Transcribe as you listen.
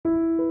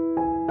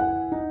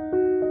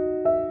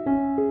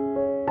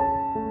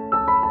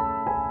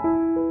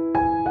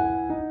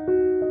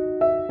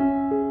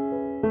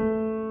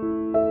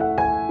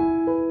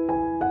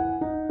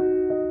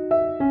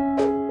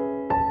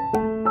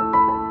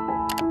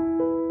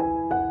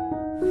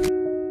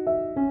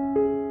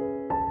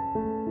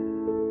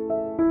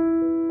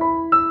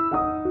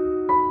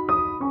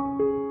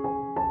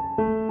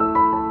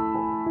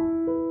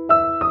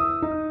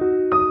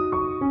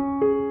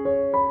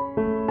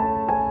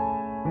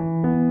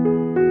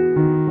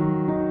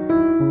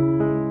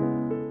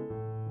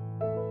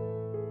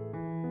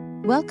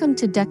welcome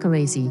to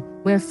Decorazy,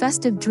 where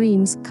festive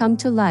dreams come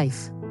to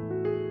life.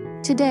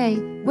 Today,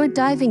 we're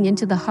diving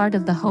into the heart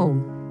of the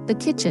home, the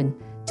kitchen,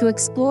 to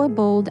explore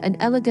bold and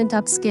elegant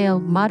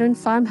upscale modern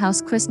farmhouse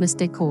Christmas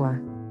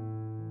decor.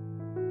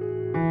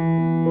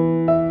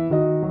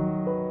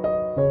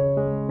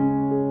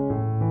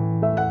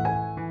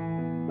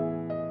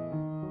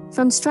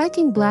 From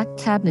striking black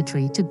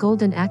cabinetry to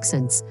golden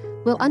accents,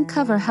 we'll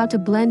uncover how to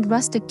blend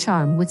rustic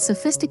charm with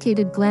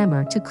sophisticated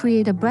glamour to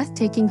create a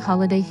breathtaking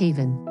holiday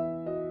haven.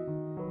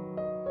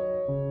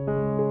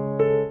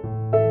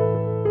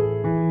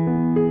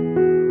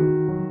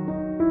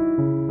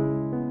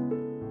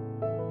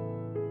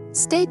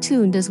 Stay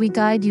tuned as we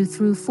guide you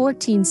through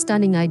 14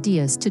 stunning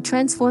ideas to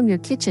transform your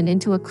kitchen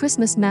into a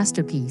Christmas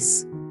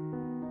masterpiece.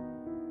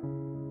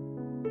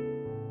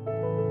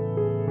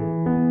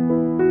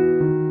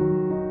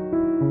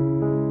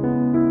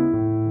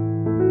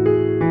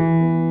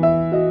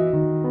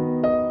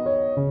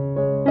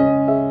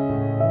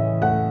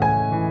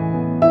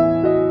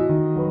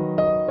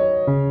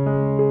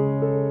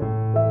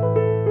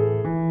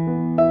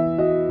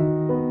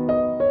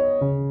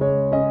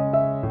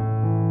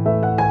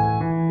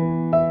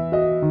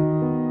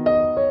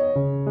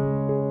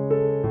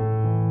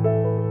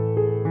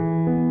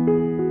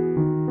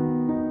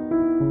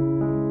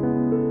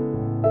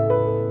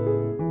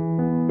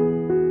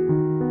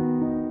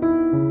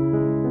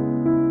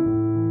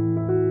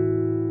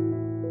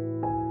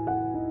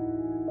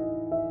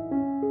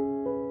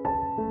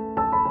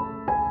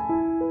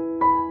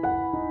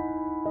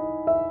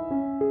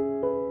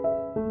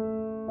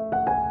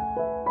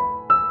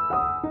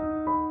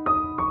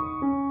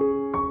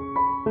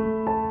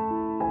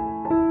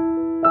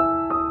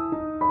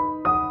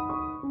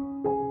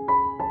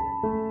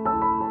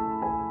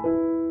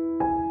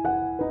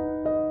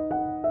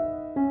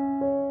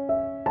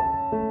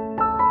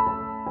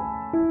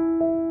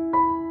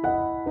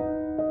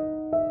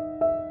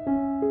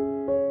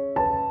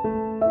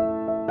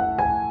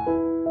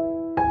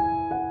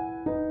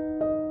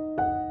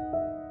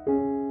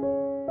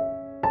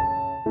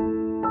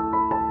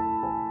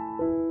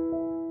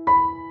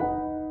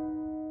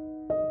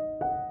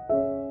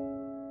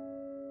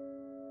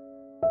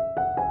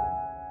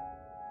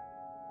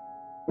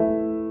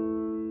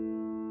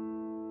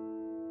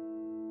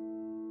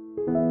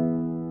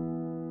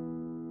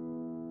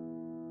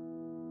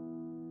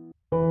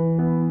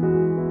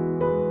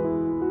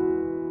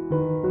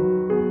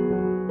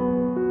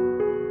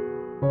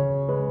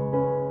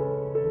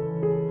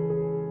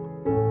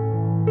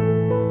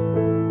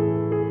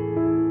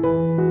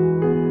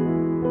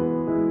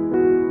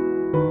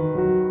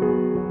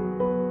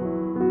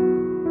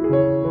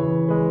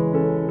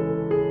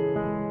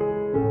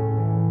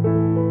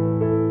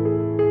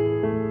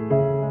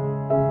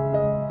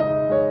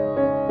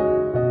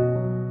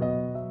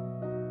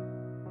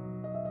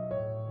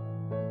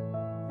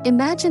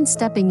 Imagine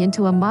stepping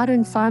into a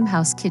modern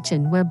farmhouse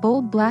kitchen where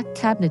bold black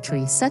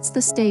cabinetry sets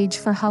the stage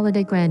for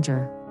holiday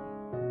grandeur.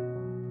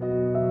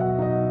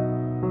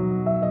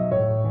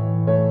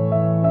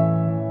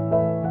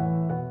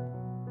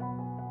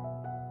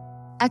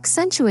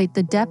 Accentuate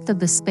the depth of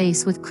the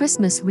space with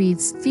Christmas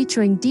wreaths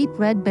featuring deep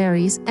red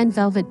berries and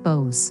velvet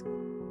bows.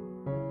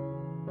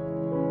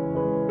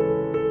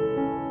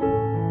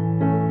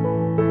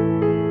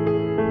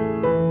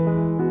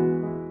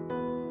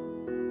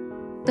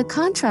 The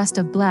contrast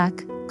of black,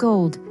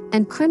 gold,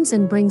 and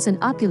crimson brings an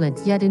opulent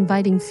yet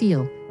inviting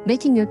feel,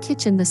 making your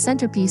kitchen the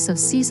centerpiece of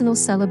seasonal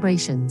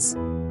celebrations.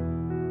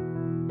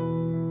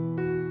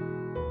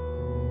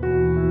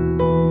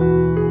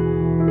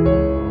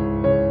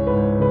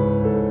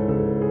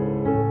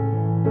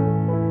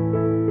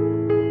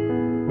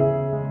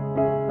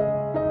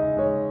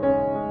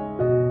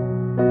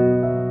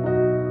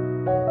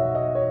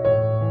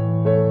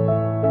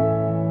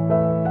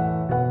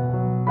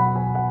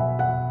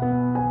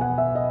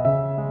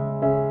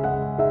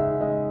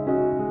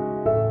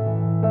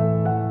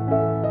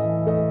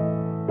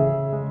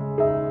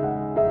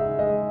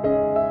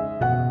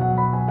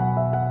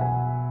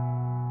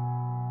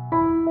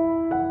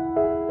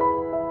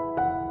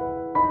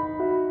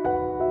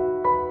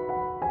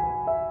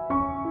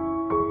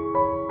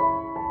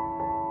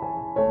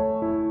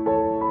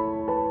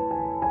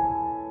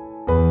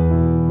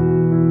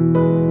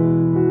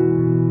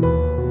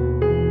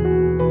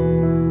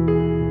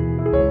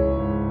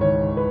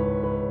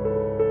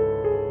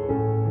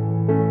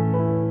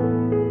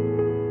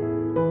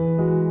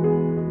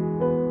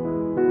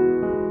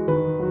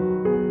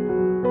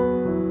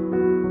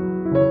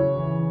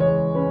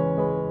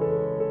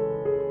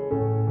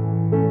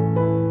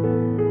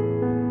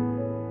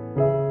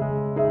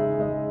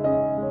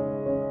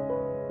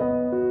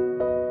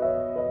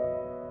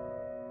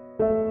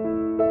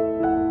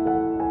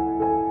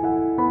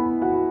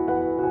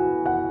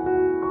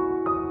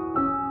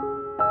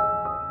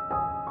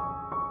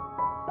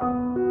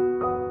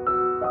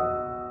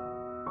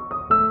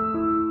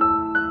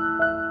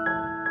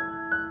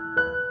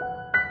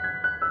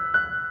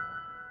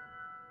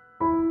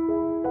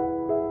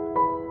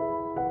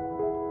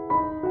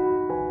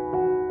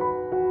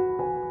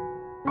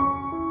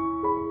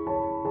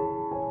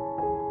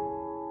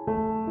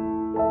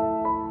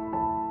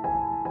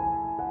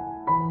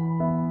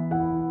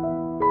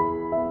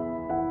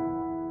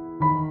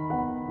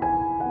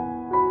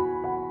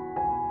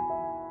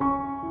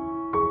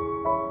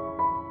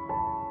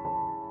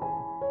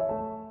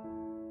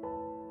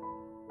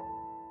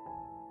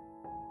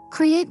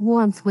 Create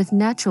warmth with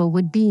natural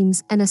wood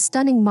beams and a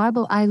stunning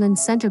marble island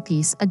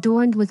centerpiece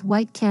adorned with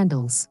white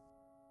candles.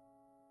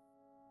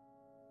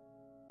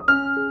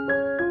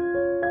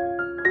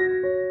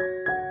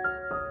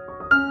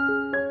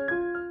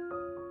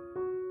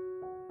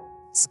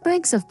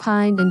 Sprigs of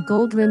pine and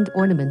gold-rimmed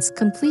ornaments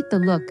complete the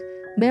look,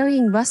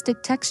 marrying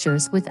rustic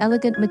textures with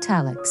elegant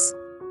metallics.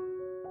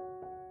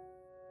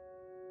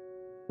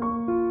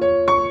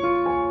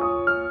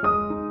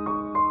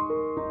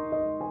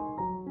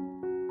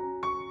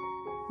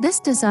 This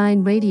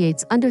design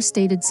radiates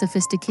understated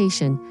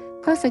sophistication,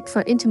 perfect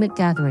for intimate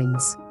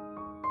gatherings.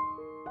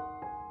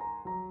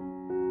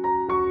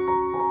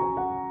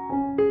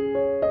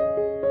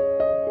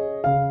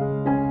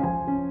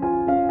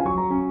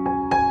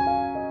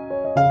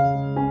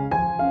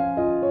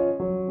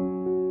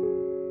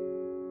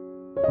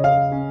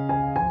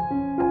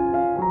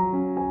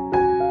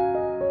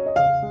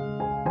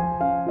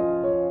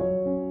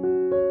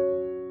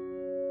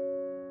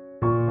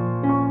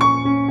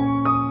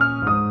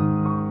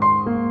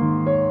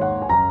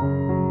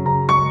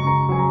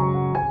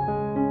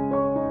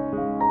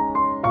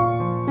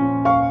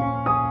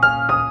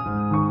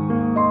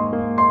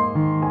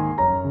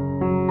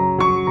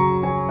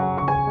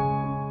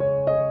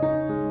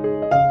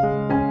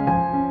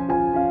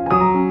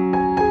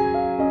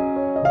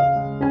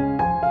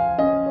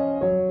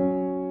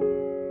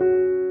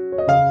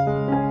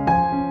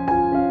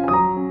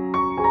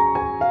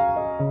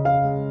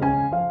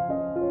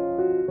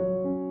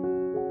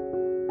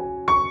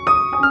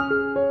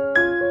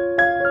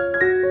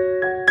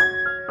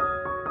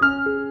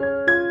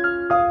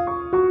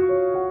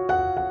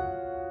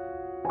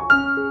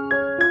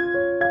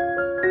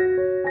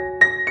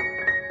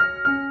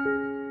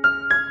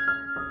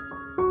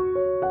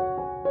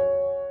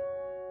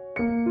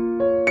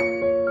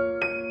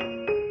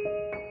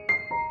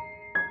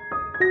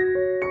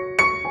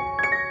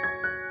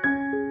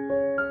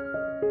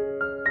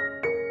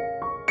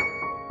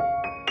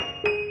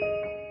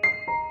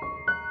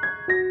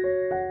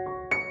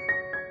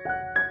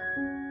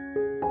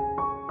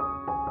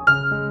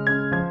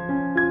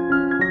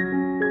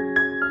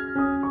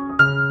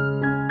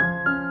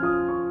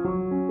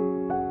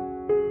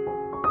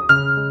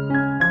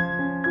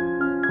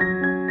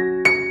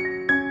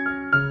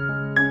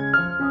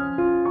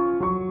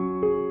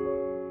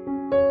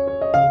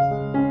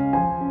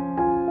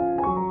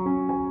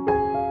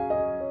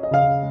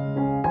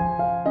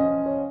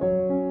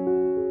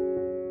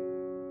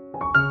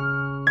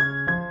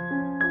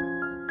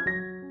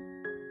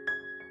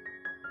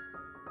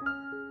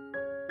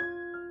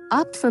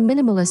 Opt for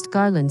minimalist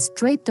garlands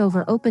draped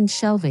over open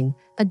shelving,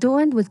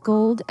 adorned with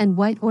gold and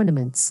white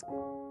ornaments.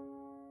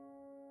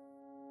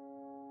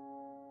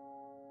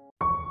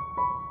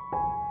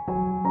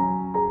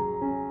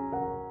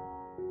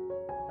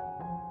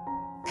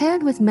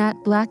 Paired with matte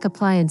black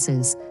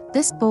appliances,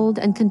 this bold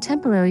and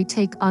contemporary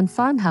take on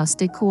farmhouse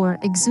decor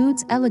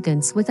exudes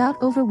elegance without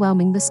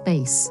overwhelming the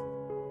space.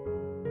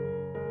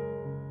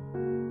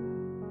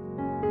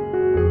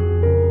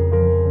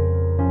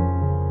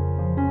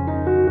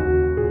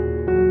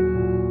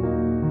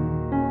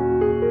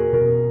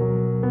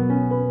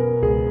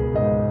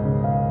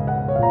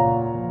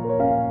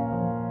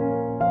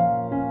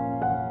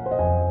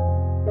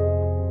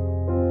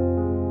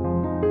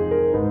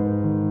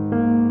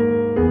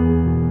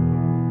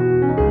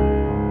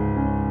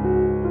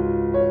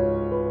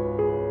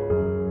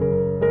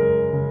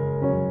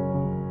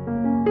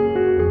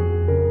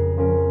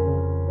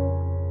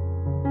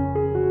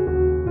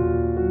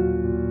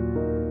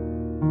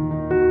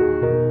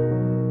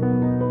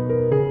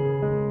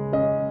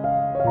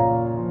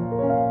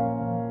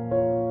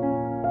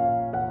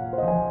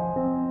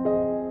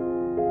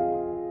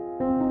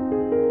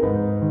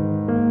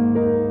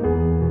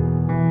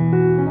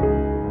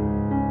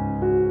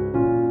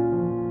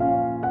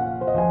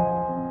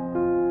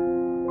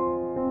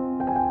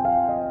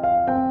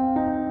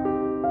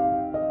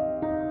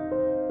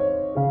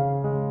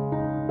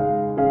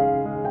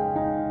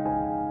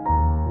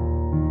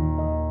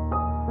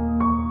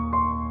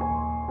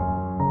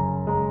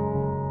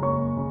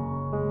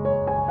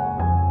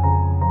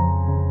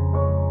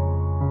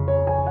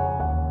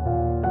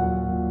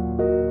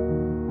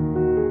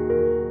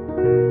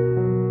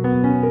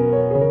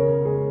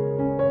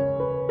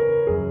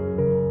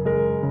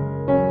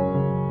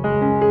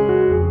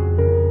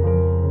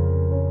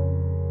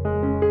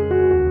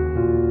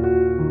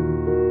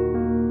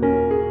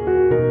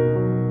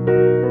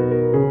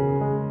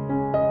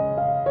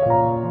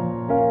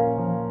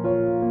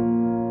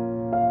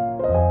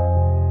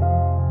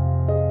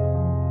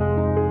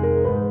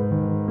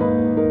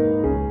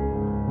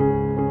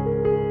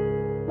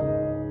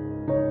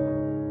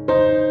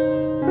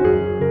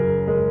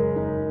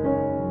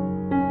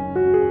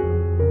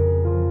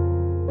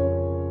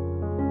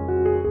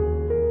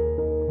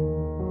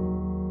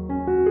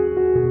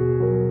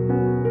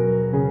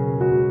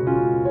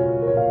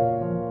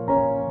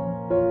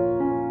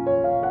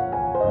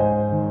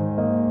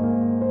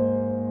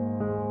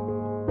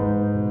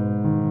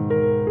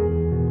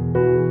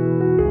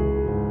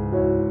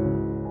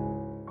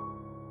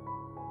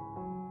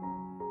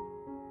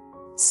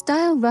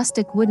 Style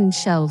rustic wooden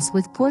shelves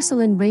with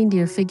porcelain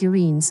reindeer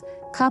figurines,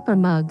 copper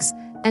mugs,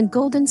 and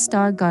golden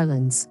star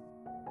garlands.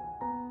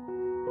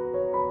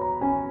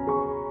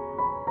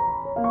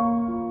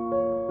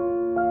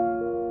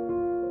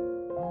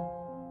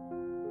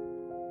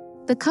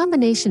 The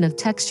combination of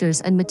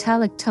textures and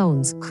metallic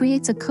tones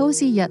creates a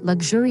cozy yet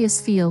luxurious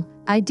feel,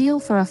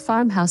 ideal for a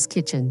farmhouse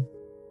kitchen.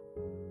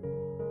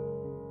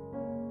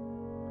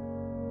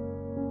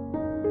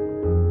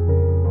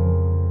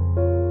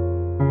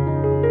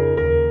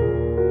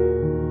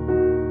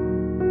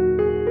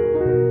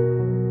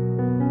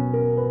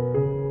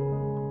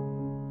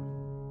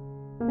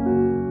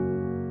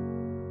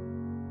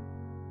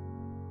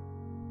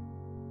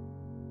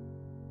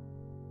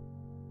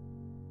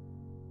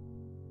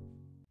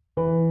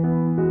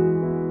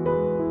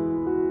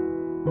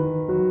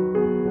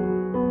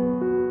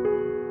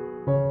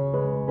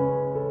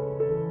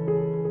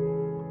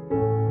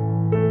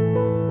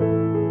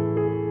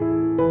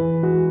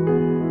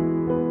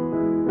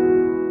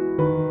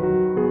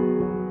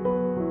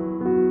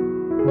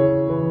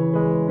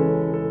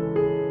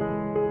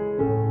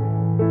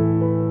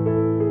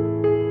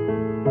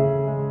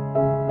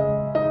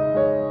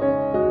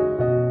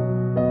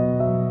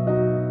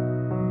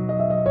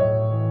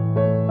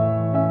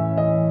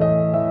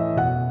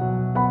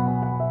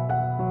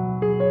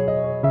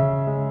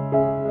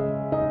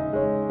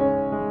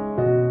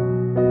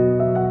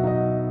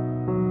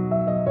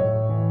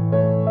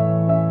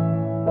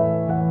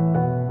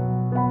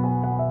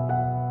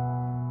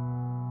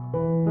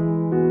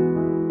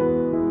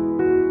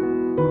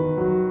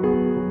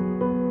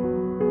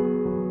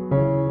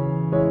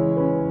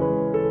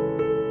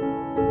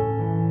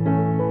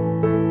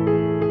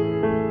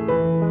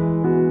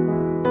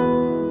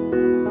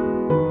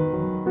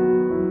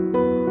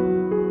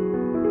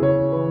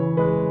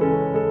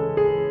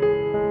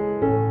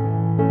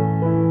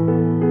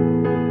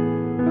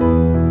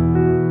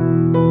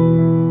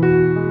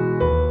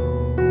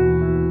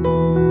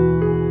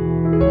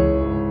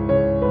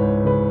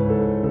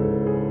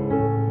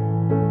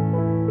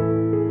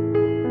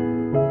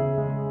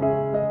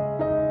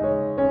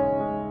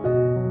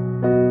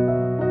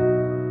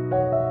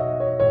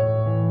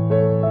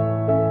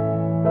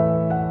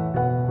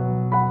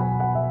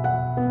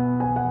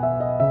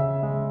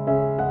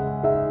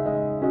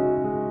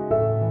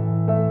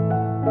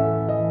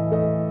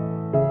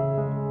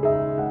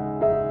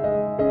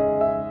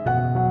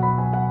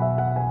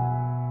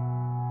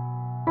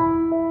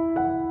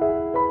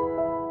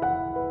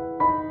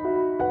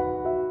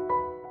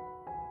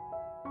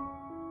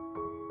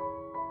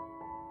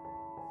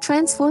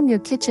 Transform your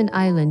kitchen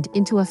island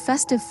into a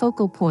festive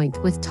focal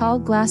point with tall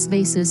glass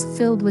vases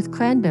filled with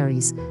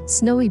cranberries,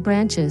 snowy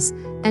branches,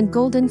 and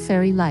golden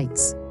fairy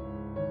lights.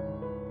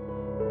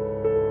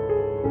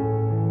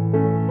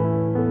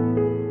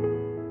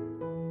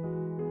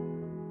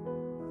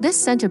 This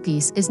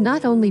centerpiece is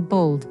not only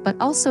bold but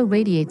also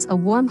radiates a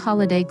warm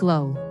holiday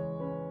glow.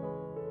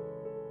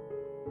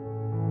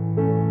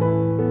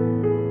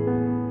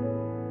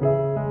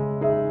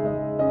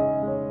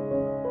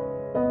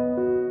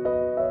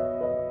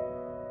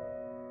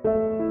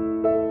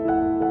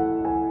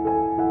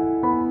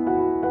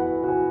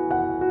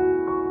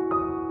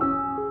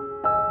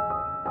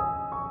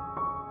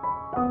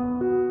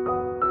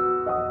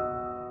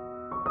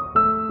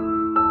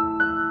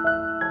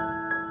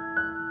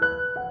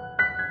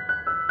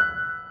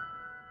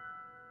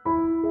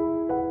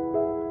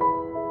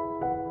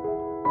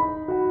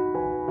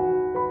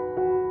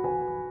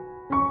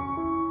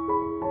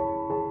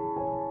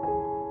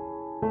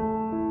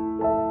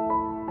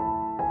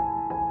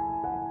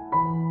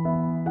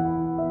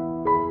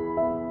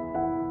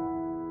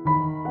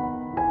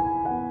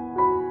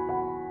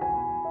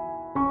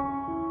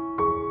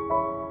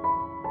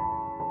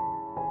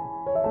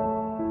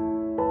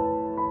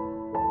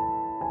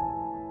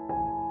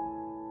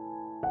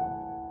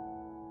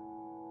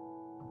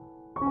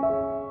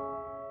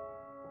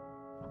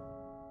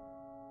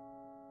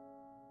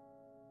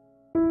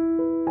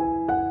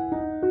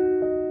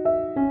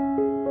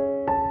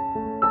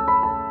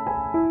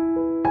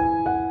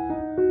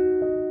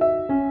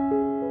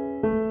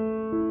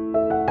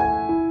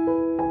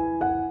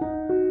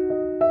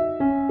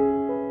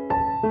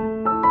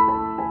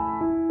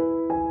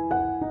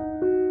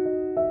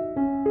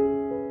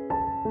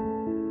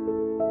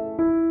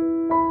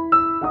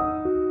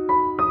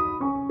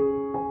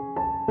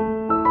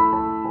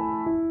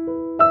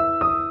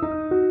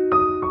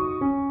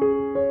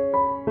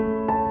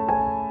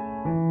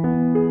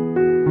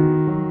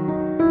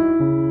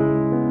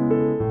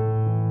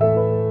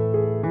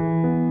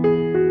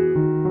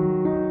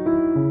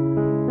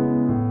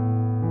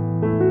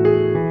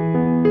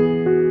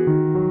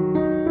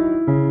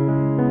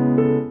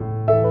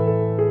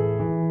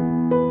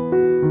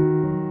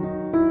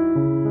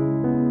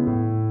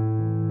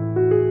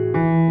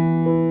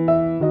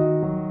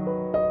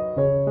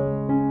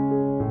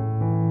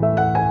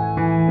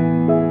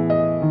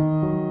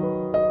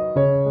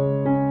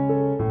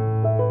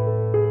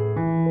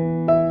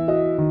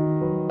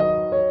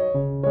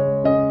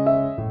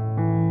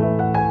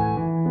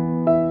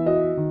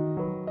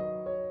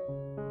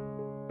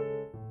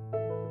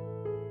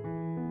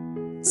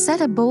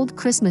 Add a bold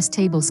Christmas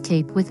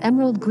tablescape with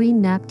emerald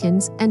green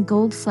napkins and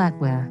gold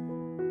flatware.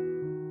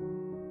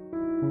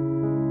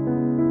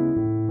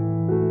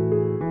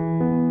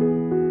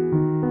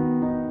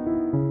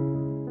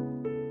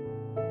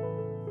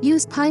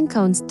 Use pine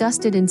cones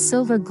dusted in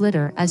silver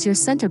glitter as your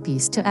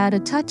centerpiece to add a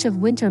touch of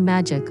winter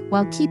magic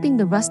while keeping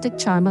the rustic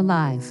charm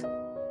alive.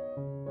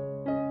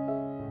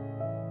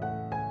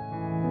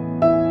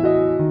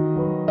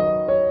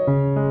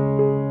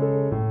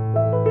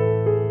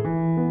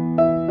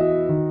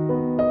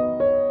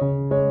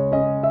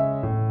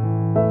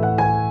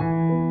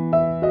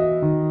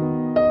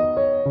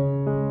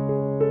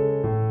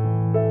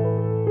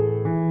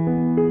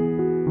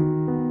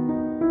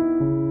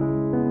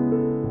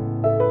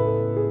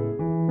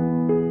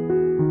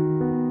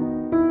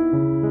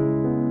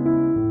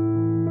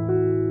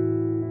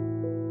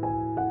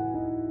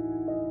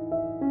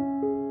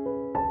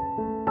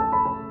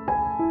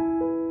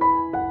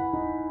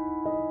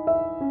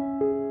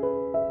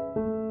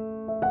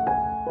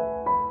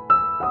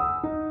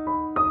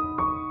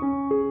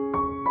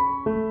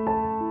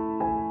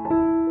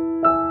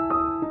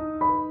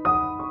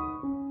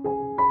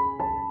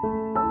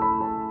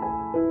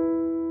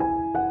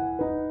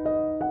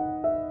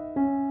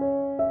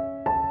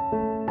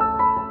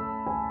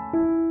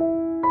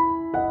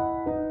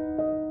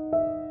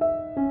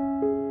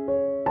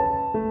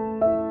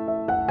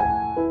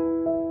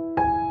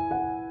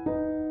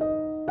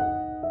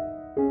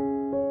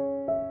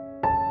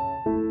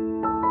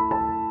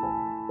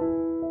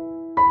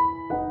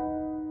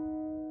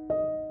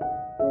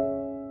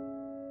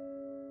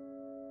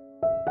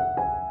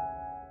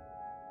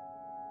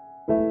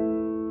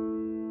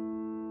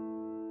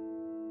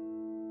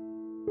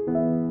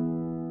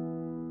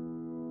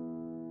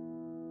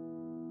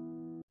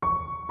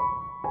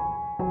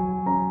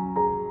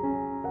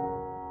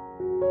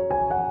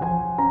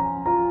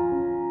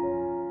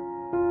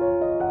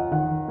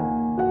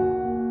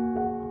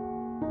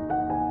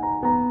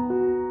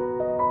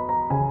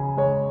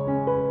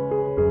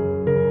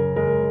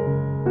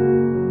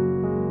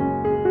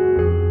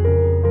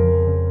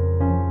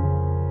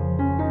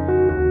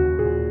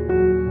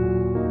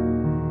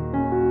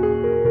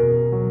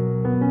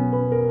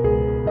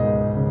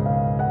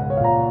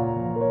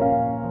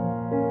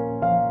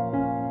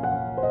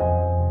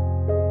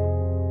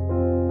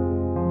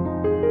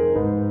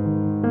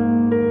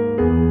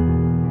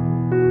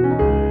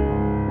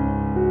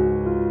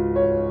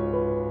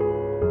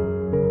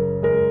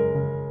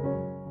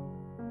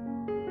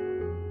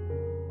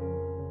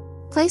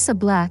 Place a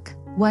black,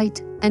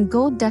 white, and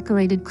gold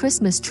decorated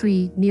Christmas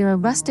tree near a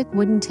rustic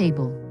wooden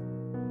table.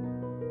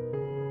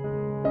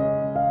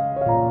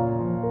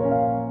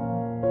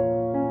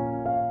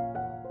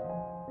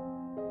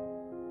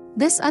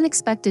 This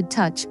unexpected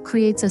touch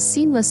creates a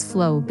seamless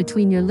flow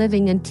between your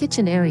living and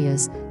kitchen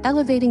areas,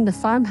 elevating the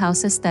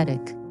farmhouse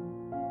aesthetic.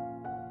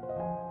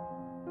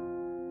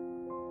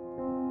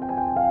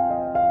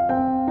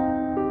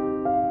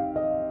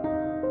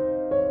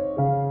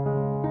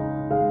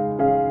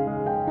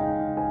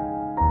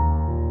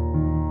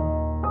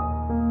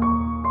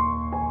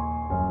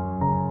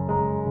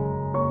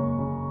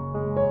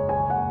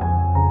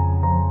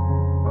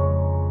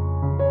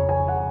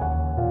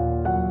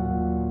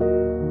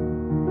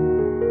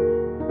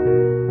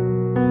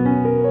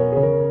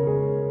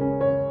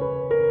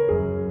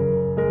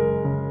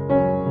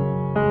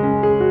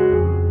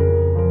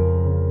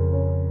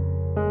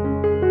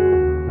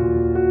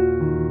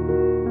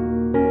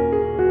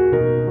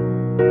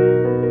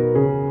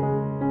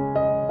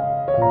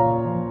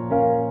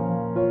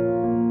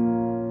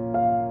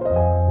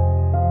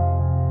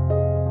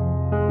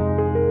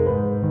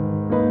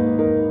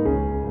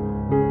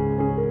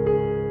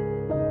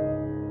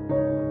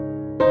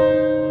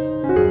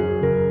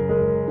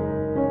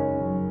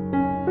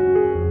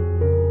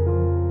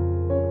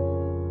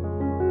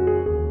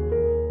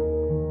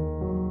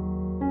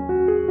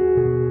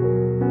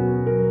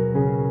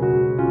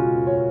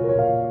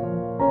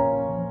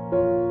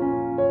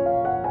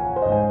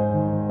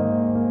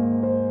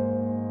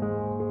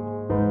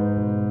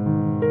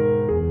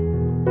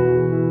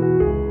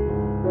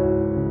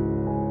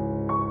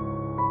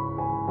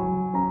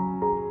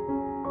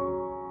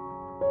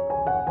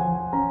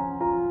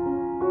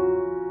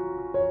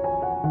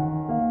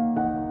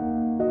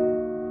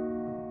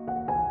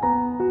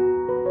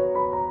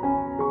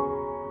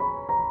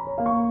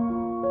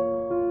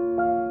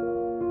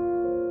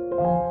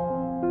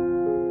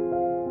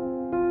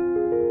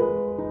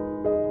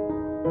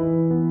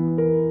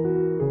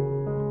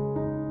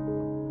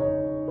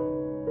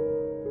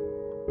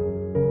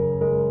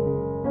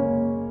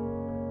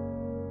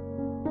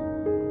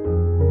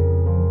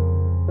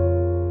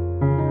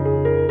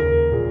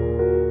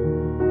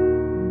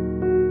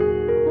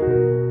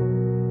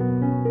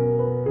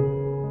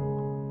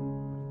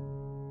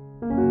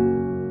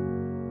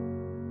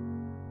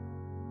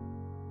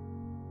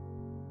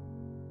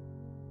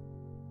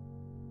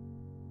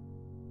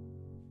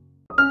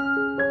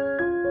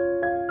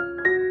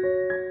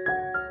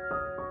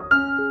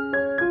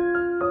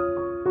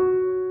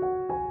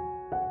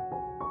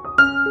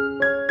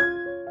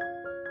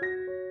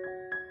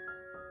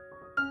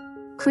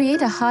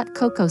 Create a hot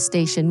cocoa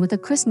station with a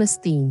Christmas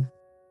theme.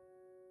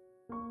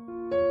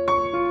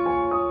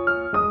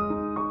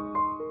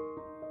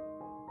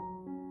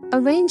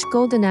 Arrange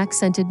golden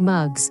accented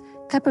mugs,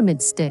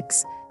 peppermint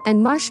sticks,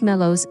 and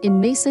marshmallows in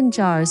mason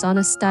jars on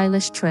a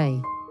stylish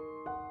tray.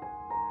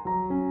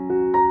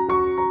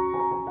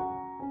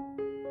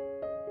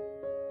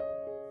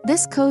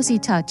 This cozy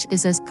touch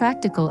is as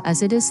practical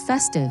as it is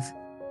festive.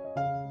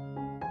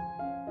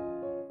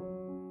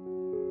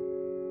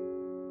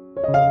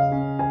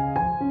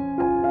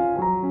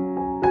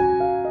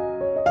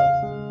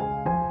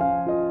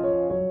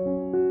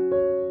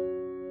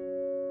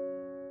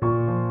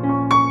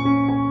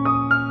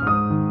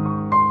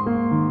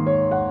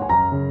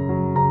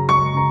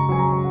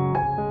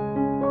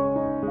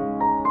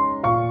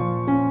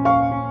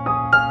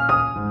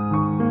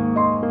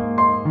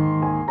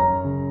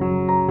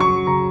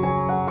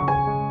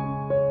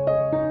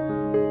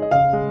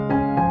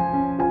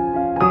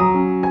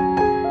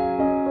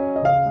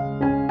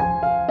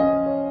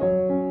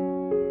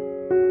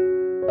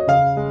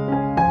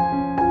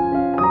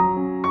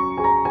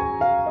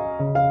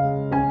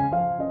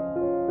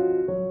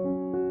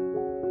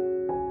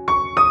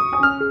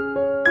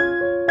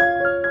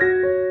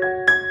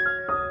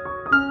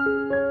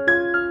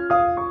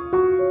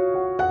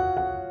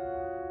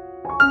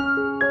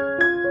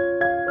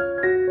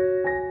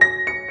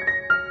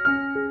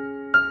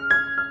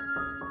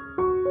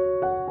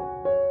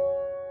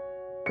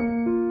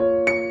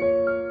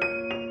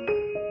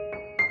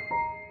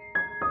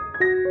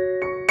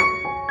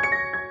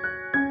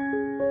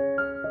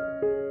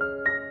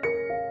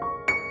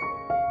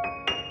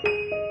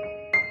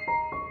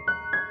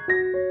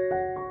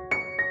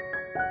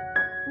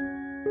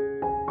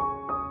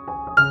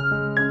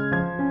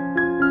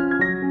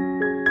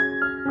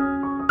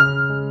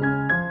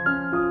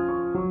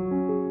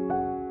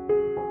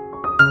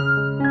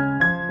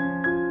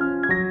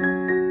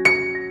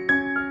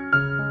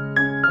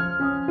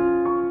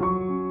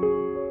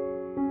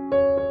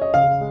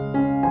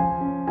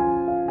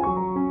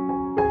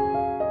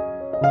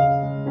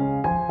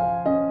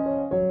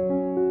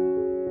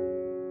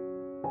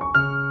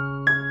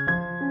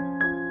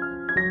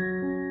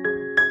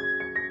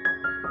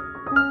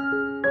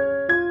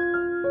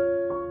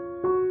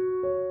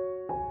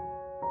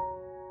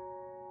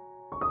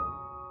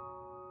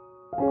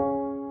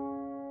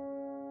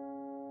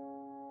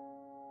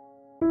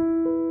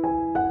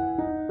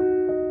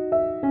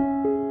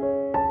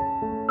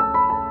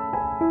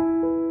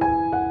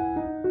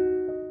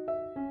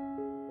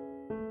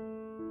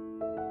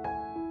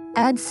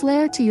 Add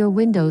flair to your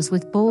windows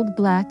with bold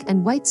black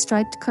and white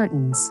striped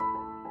curtains.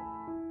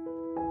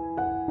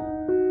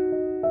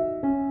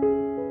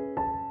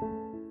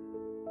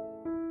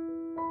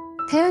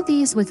 Pair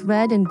these with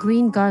red and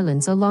green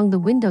garlands along the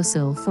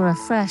windowsill for a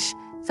fresh,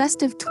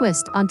 festive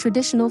twist on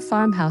traditional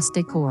farmhouse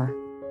decor.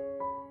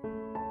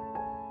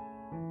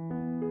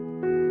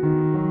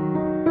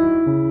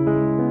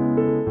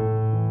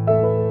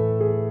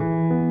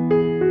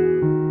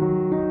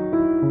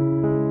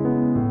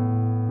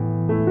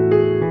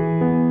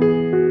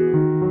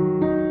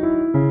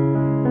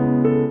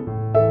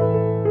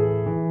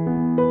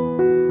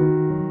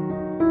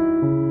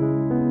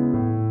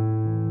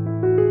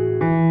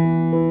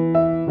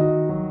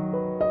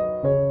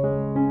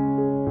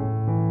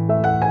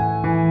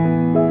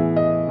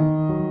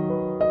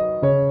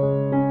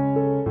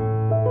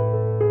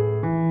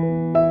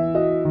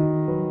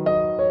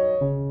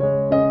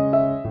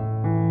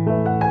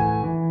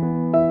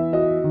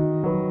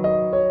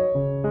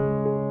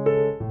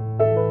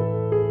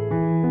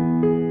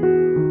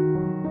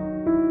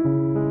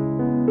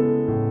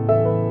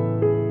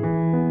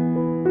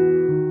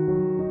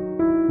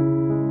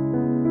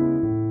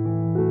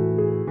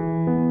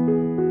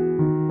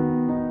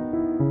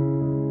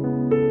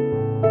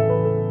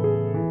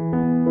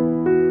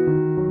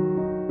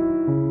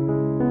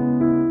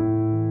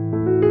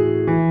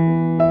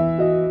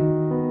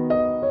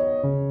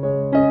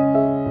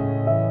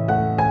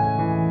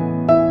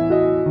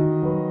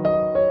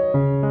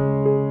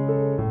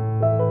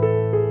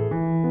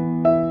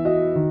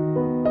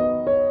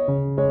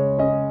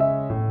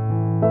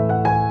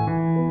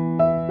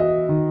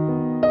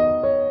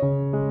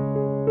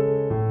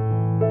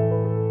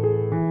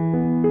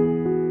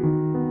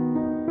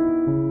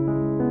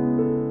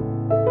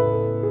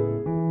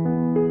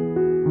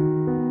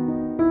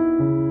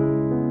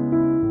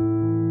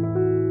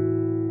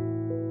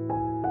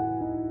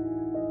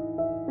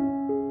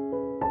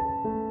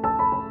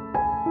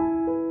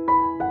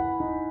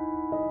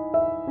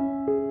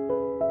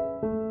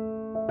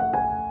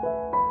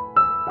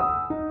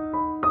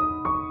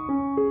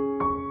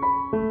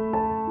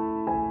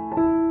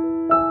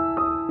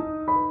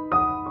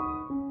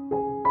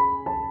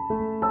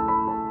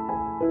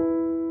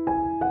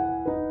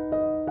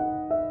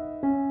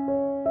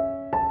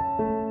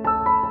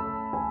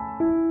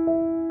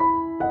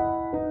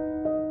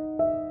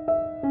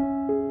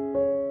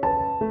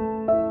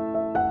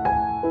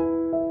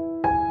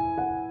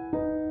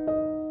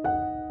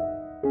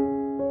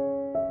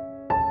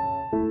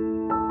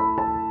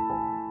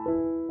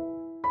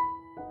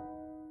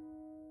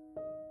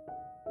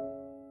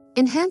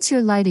 Enhance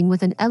your lighting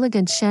with an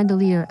elegant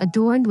chandelier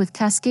adorned with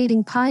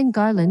cascading pine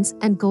garlands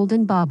and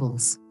golden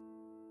baubles.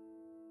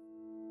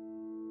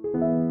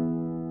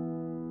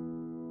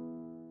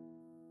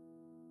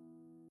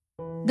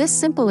 This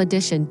simple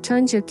addition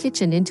turns your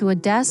kitchen into a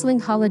dazzling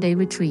holiday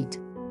retreat.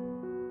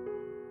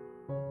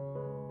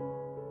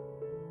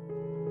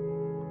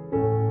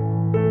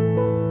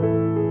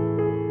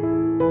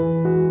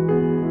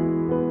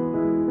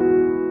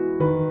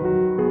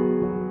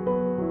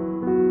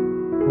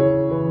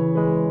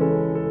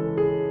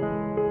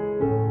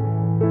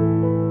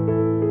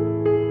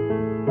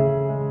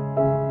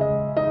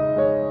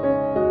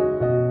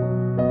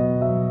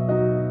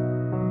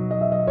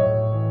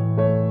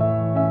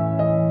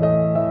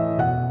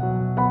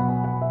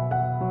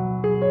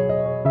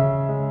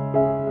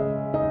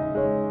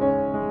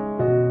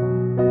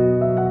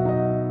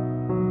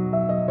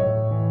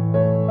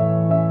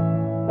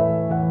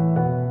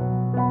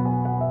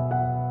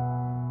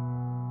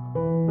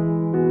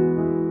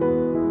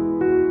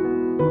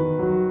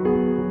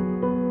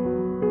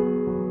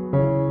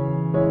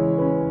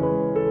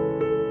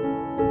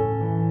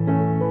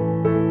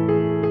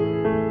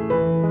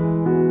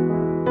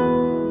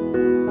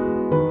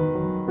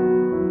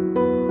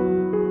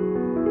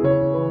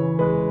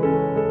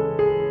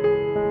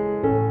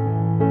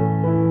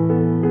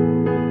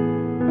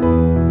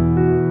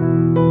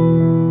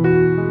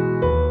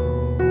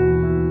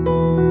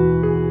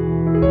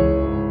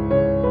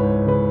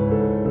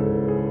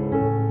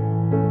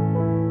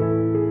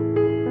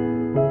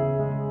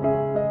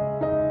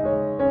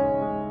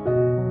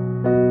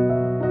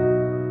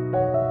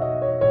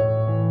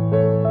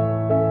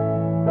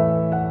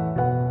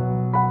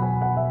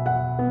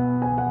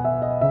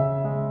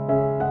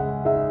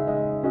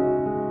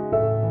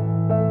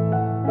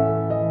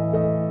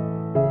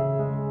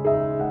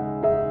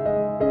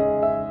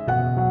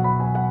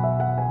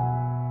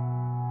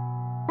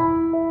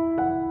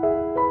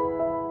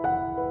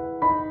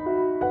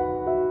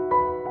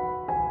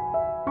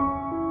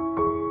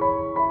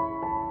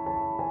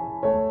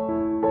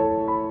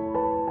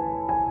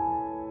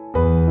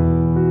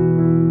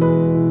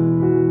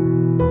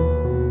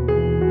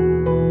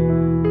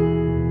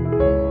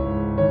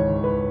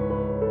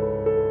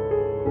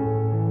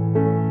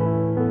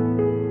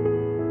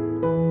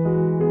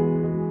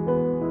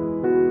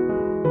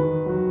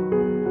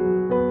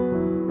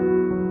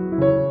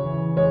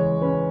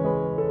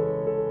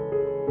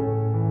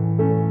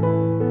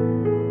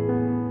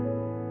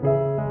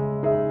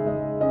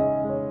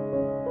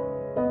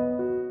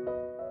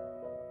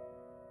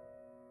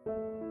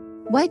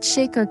 White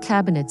shaker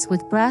cabinets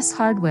with brass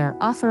hardware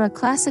offer a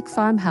classic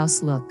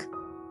farmhouse look.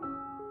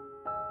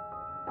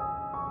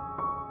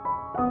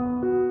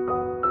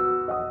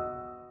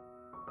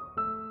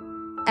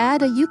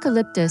 Add a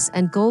eucalyptus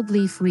and gold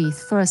leaf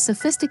wreath for a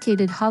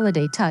sophisticated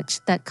holiday touch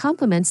that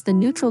complements the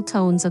neutral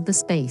tones of the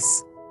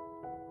space.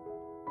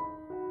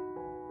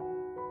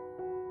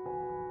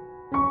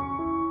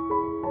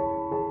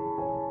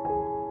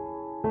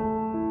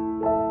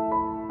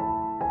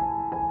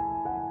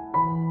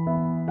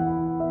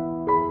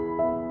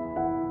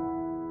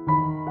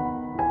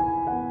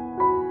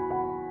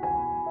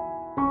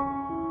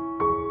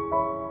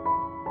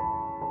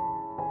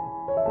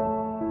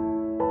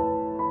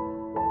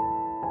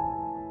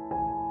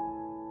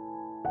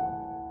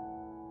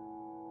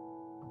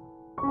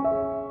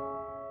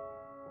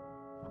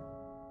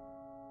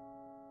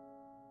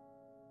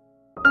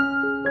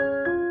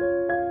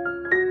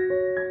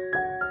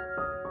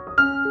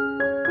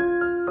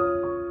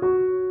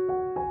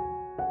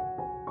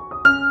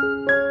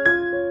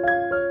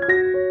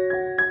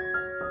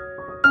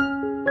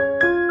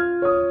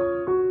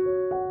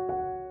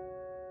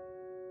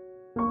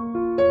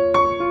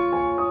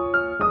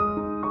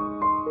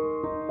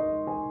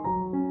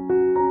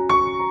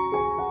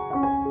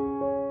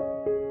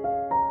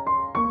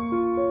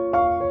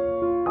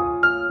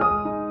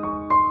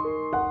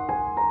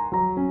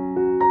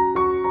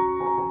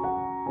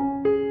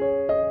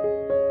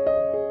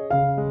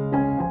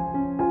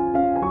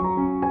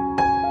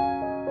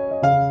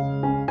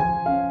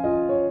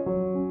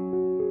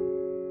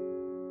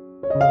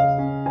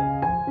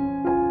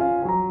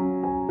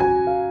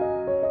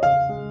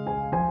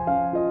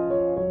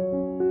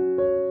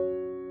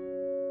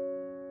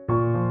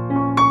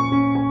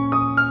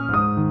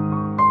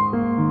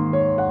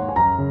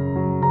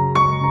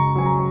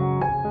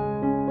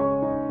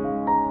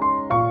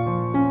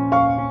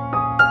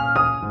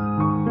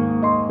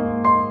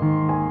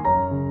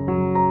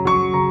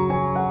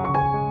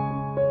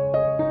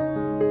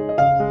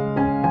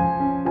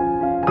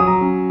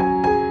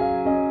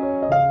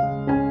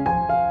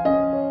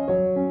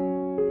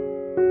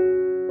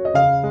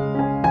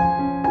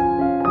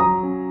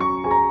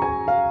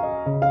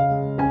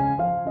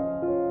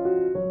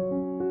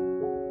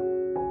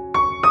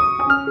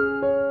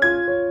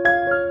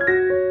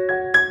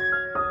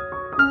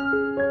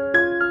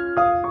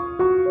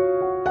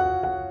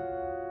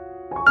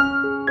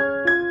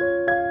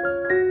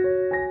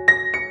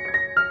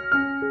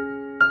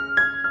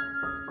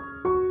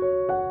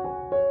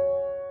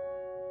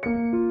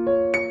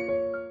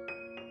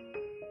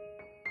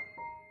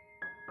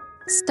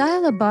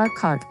 Style a bar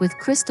cart with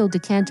crystal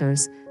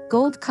decanters,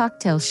 gold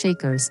cocktail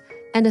shakers,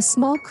 and a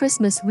small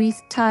Christmas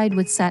wreath tied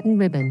with satin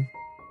ribbon.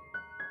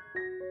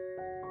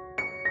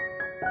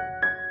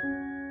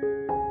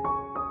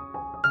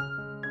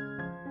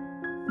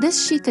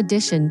 This chic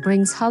addition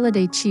brings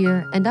holiday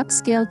cheer and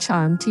upscale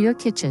charm to your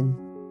kitchen.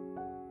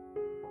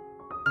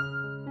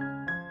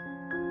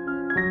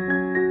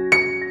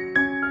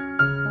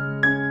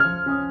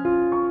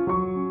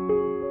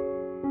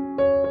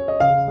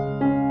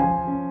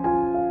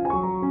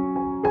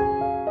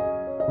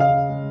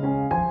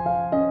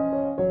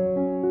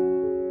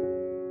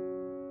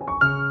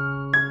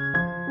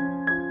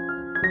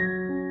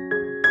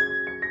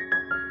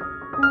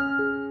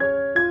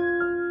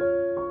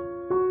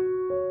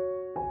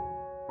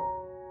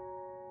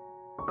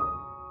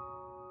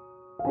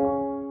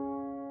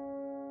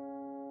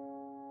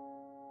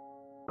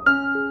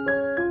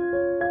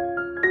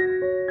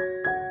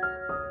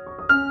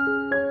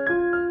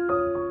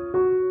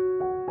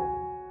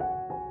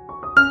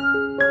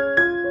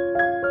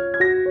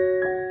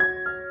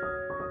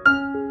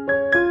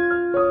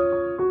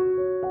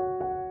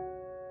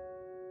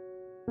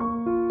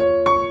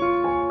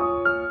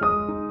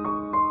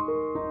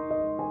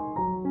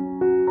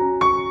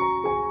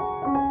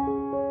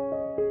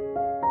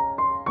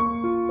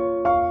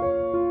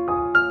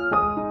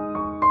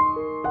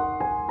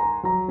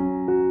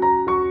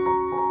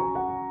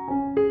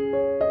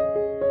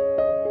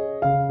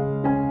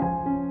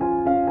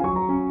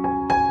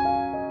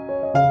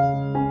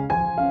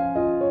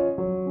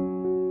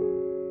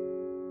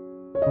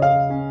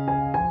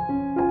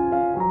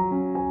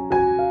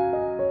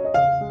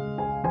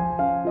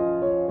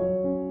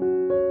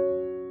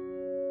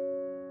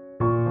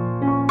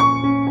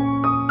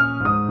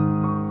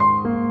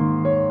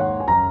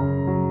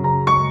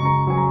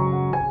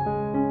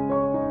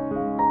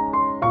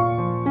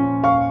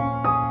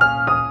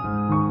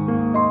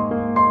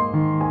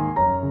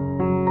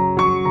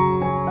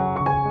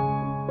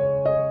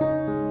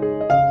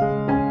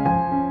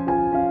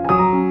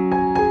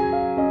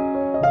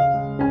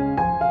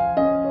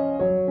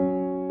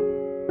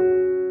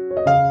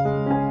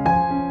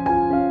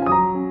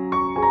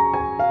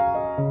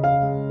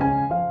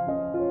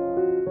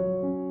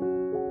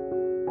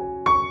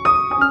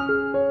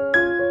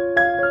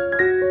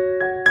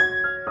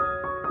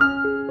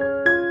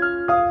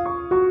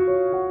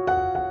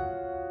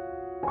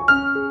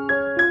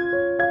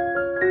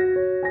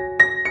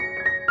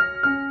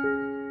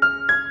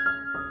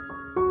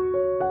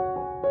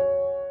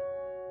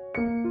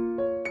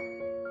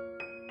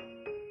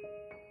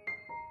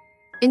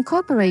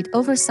 Incorporate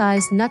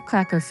oversized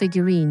nutcracker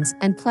figurines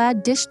and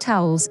plaid dish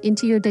towels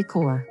into your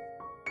decor.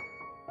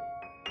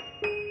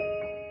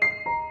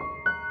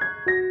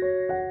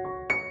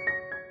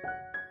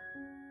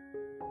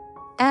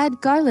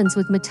 Add garlands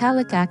with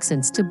metallic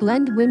accents to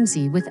blend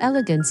whimsy with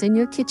elegance in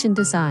your kitchen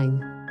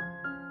design.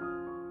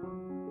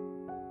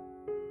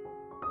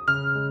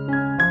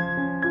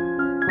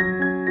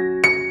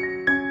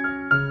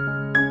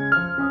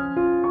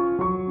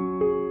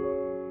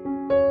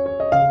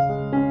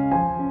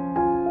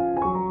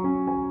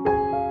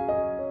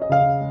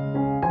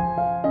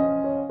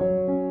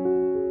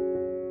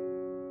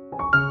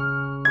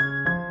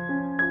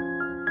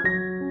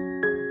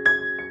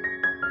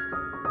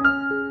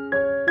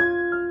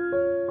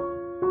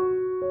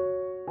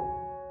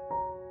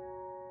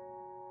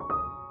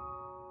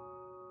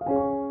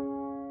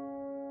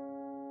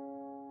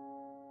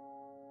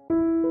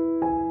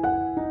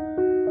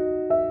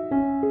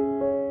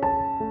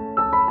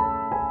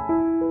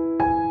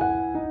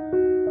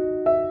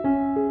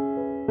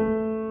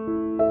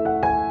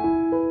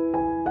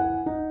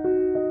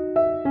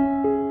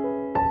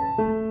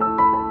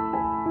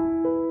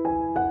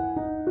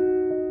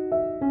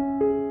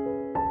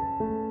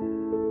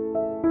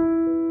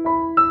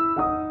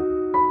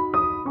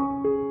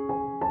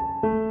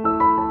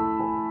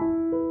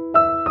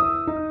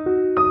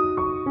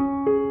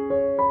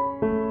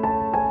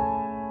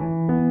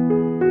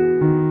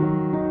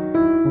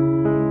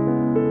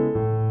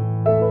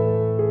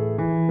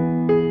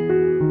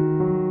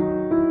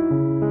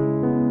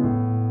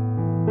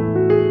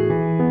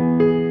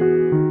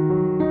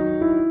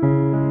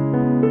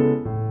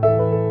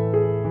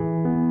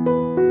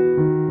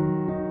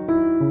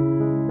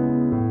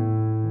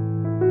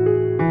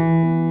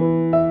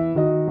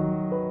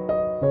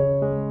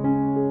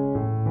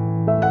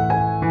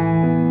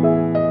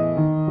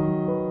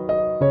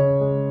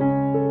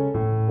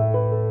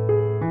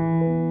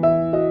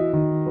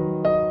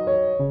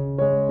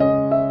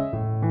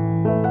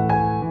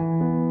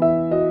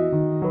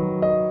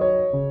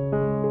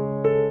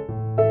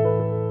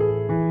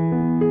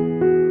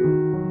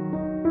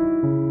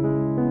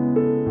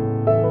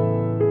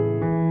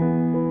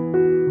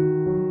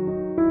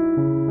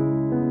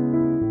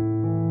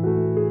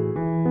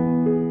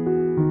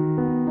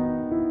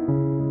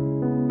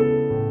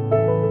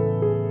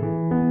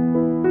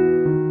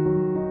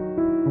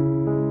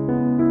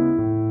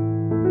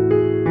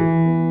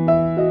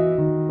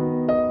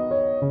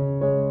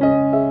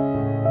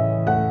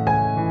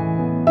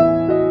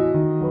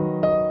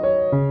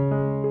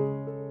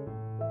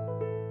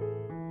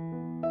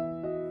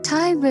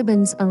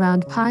 ribbons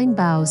around pine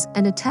boughs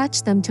and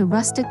attach them to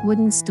rustic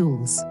wooden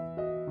stools.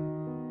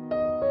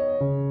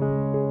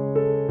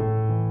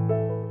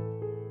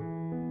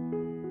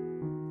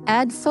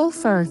 Add faux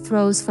fur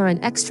throws for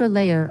an extra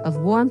layer of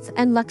warmth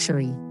and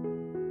luxury.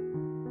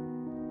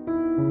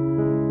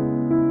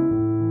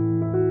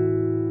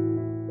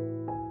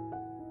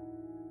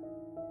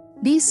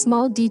 These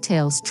small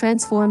details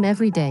transform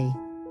every day,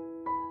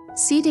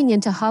 seeding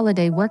into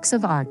holiday works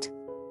of art.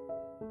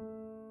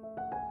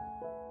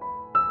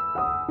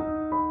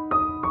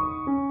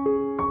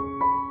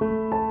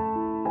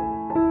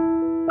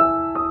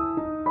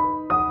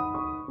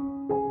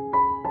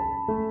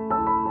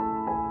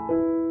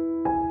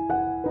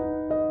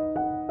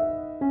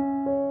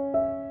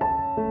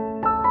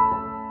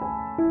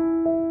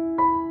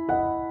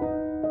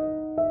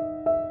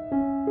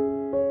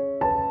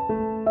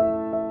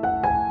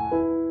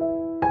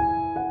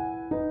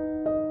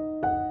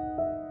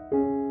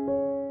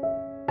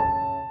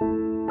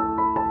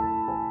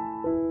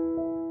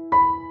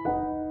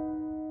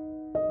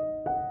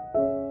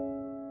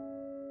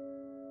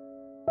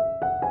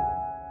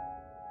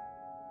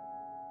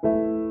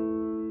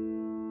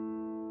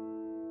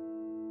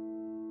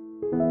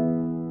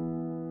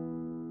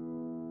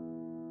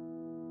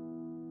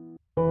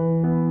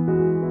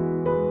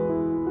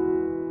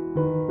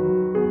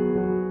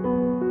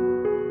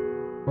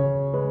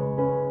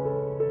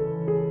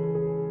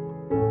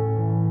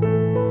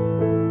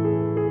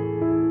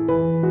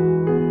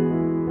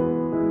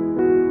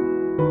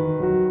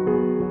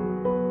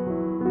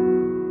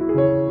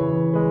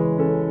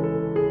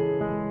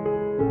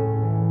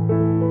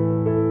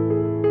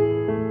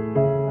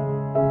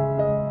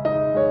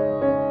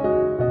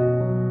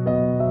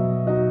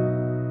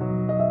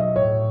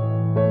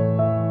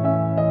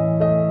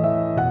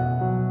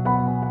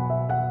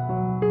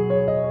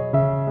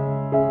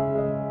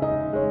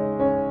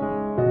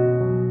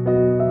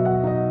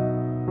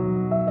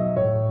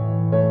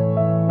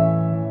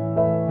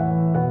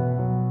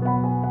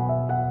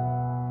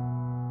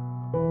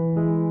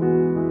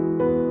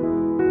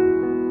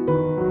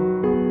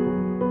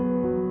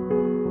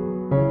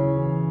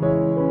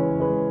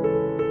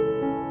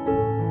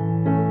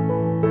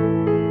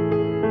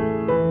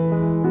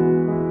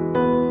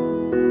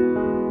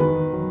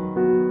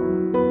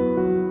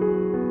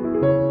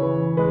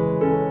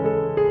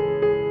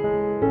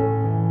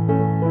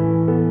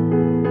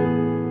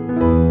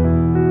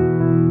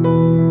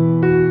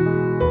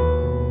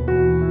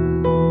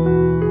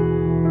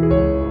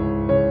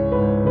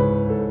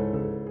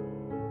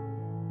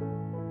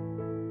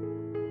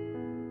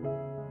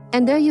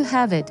 And there you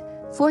have it,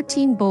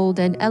 14 bold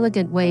and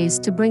elegant ways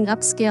to bring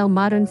upscale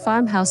modern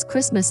farmhouse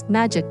Christmas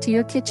magic to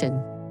your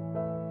kitchen.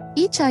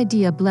 Each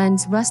idea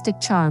blends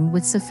rustic charm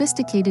with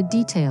sophisticated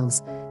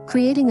details,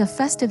 creating a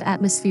festive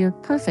atmosphere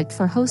perfect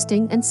for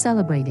hosting and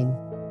celebrating.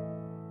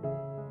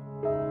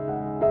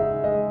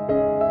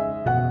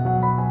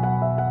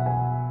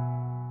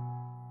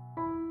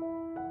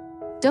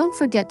 Don't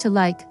forget to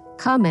like,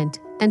 comment,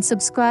 and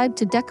subscribe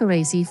to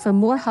Decorazy for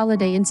more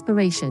holiday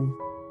inspiration.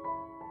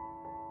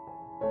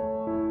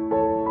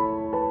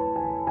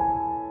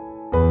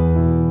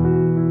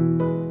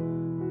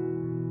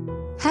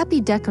 Happy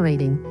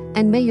decorating,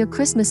 and may your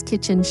Christmas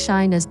kitchen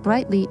shine as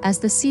brightly as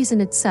the season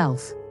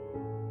itself.